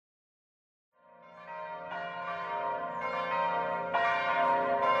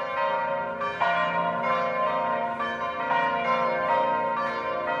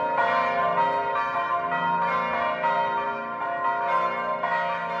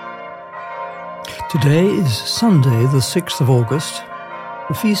Today is Sunday, the 6th of August,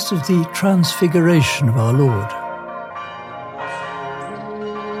 the feast of the Transfiguration of our Lord.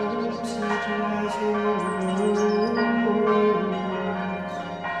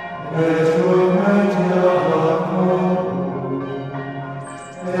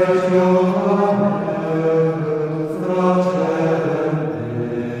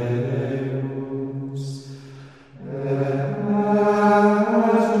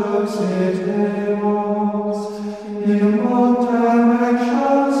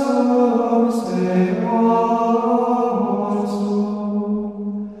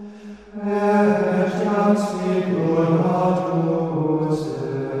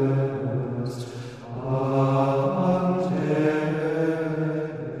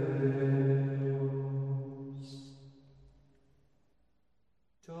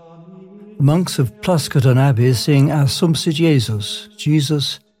 The monks of Plascaton Abbey sing Assumpsit Jesus.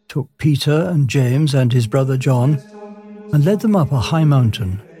 Jesus took Peter and James and his brother John and led them up a high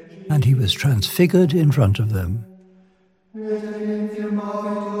mountain, and he was transfigured in front of them.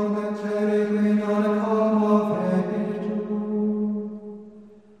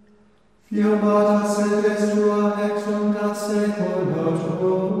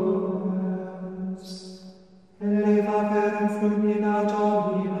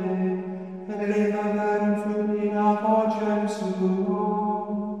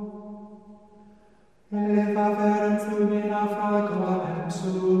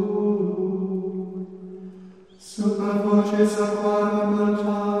 Super voces aquarum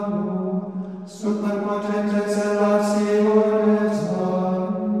multarum, super potentes elationes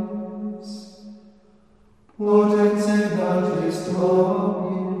maris, potens edatis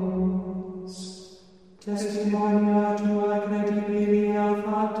Dominus, testimonia tua credibilia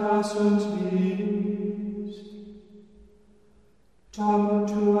facta sunt vis, Domum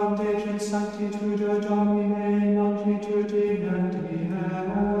tuam decet sanctitudo Domine in longitudinem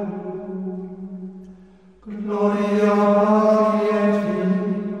dierum, Gloria Patri et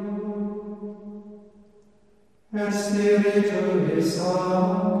Filio, et Spiritui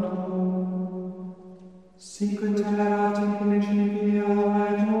Sancto, sic ut erat in principio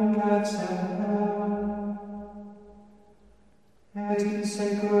et nunc et semper, et in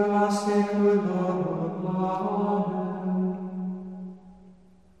saecula saeculorum.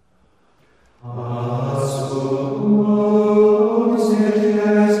 Amen. Assumpsit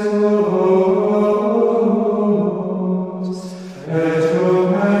Jesus,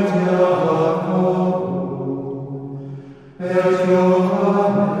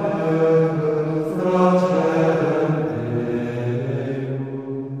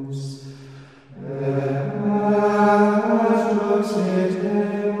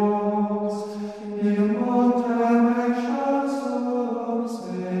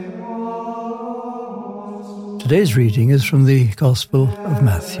 Today's reading is from the Gospel of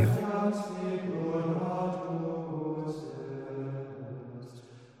Matthew.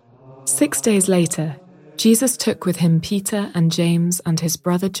 "6 days later, Jesus took with him Peter and James and his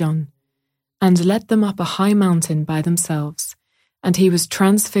brother John, and led them up a high mountain by themselves, and he was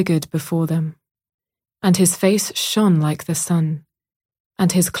transfigured before them. And his face shone like the sun,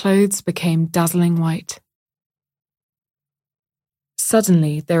 and his clothes became dazzling white.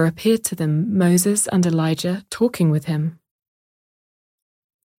 Suddenly there appeared to them Moses and Elijah talking with him.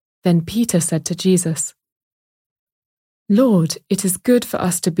 Then Peter said to Jesus, 'Lord, it is good for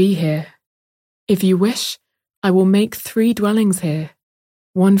us to be here. If you wish, I will make 3 dwellings here,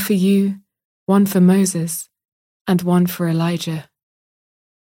 one for you, one for Moses, and one for Elijah.'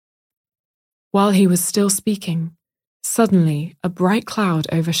 While he was still speaking, suddenly a bright cloud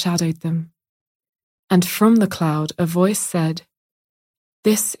overshadowed them. And from the cloud a voice said,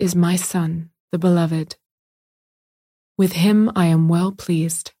 'This is my Son, the Beloved. With him I am well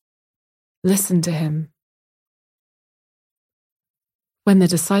pleased. Listen to him.' When the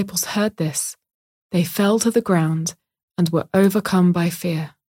disciples heard this, they fell to the ground and were overcome by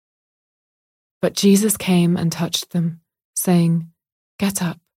fear. But Jesus came and touched them, saying, 'Get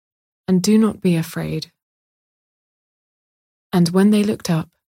up, and do not be afraid.' And when they looked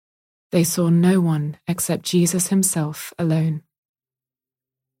up, they saw no one except Jesus himself alone.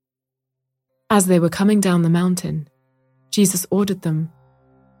 As they were coming down the mountain, Jesus ordered them,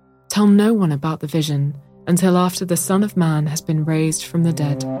 'Tell no one about the vision until after the Son of Man has been raised from the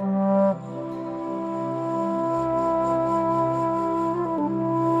dead.'"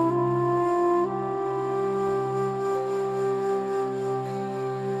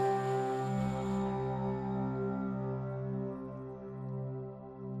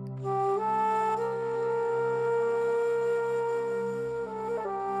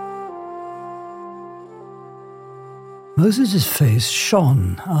 Moses' face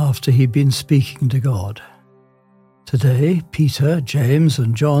shone after he'd been speaking to God. Today, Peter, James,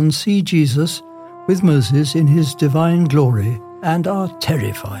 and John see Jesus with Moses in his divine glory and are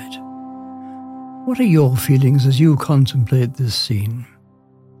terrified. What are your feelings as you contemplate this scene?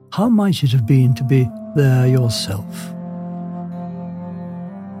 How might it have been to be there yourself?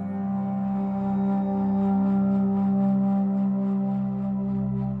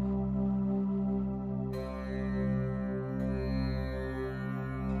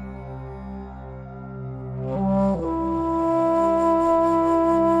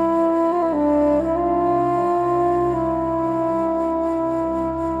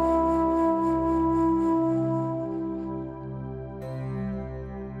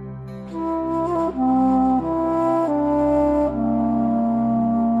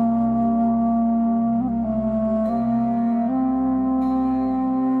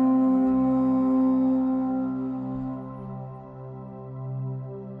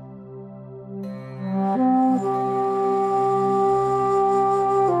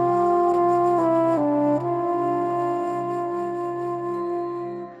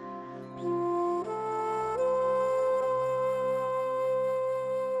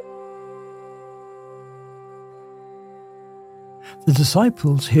 The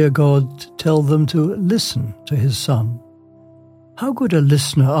disciples hear God tell them to listen to his Son. How good a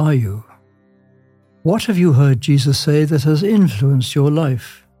listener are you? What have you heard Jesus say that has influenced your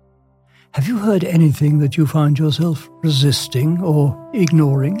life? Have you heard anything that you find yourself resisting or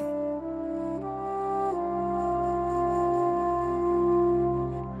ignoring?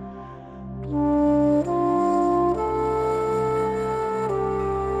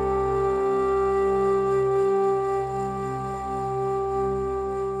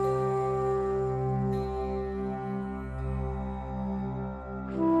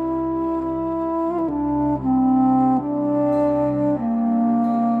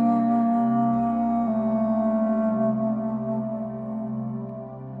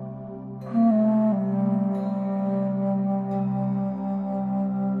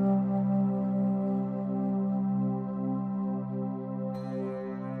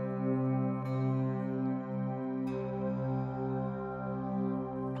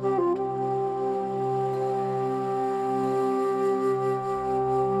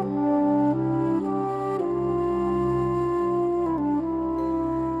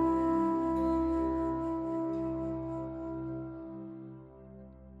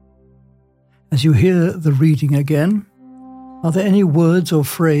 As you hear the reading again, are there any words or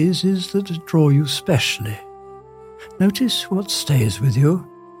phrases that draw you specially? Notice what stays with you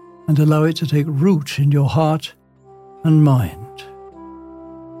and allow it to take root in your heart and mind.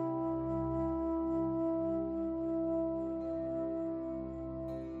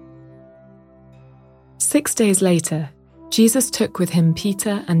 "6 days later, Jesus took with him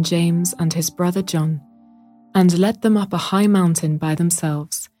Peter and James and his brother John, and led them up a high mountain by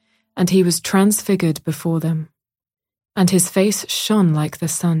themselves, and he was transfigured before them. And his face shone like the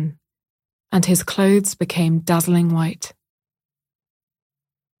sun, and his clothes became dazzling white.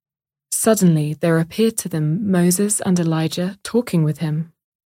 Suddenly there appeared to them Moses and Elijah talking with him.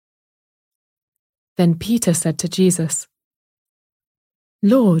 Then Peter said to Jesus,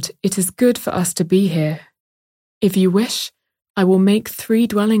 'Lord, it is good for us to be here. If you wish, I will make 3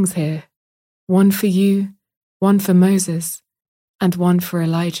 dwellings here, one for you, one for Moses, and one for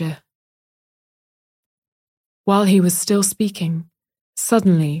Elijah.' While he was still speaking,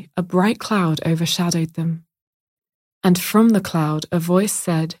 suddenly a bright cloud overshadowed them. And from the cloud a voice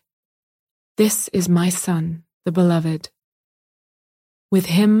said, 'This is my Son, the Beloved. With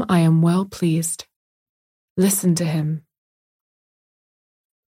him I am well pleased. Listen to him.'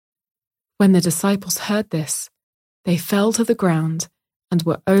 When the disciples heard this, they fell to the ground and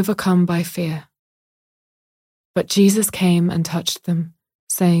were overcome by fear. But Jesus came and touched them,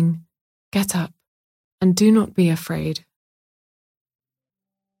 saying, 'Get up, and do not be afraid.'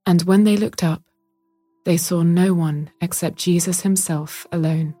 And when they looked up, they saw no one except Jesus himself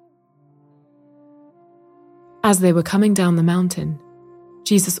alone. As they were coming down the mountain,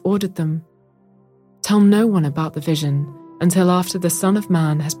 Jesus ordered them, 'Tell no one about the vision until after the Son of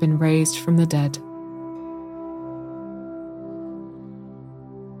Man has been raised from the dead.'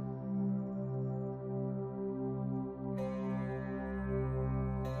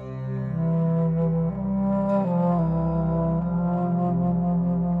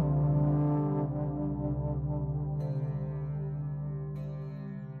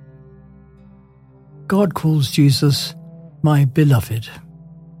 God calls Jesus my beloved.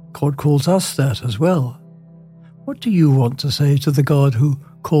 God calls us that as well. What do you want to say to the God who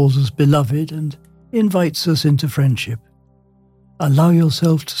calls us beloved and invites us into friendship. Allow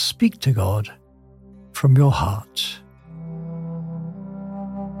yourself to speak to God from your heart.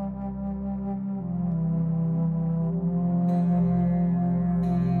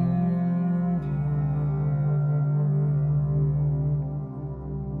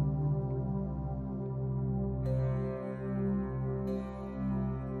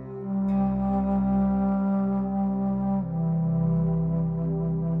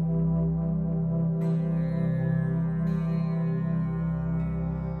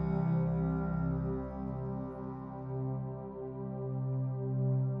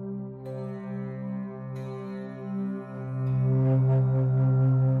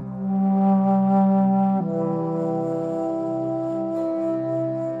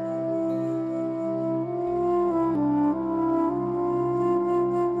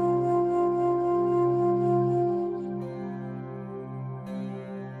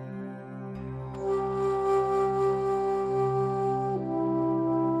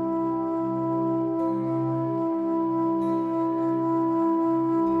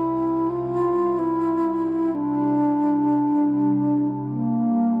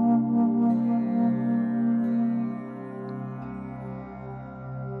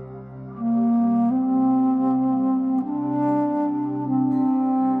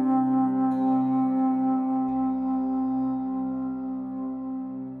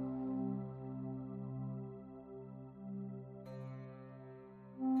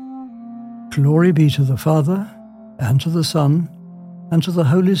 Glory be to the Father, and to the Son, and to the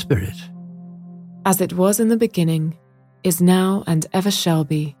Holy Spirit. As it was in the beginning, is now, and ever shall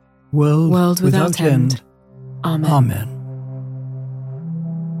be, World without end. Amen. Amen.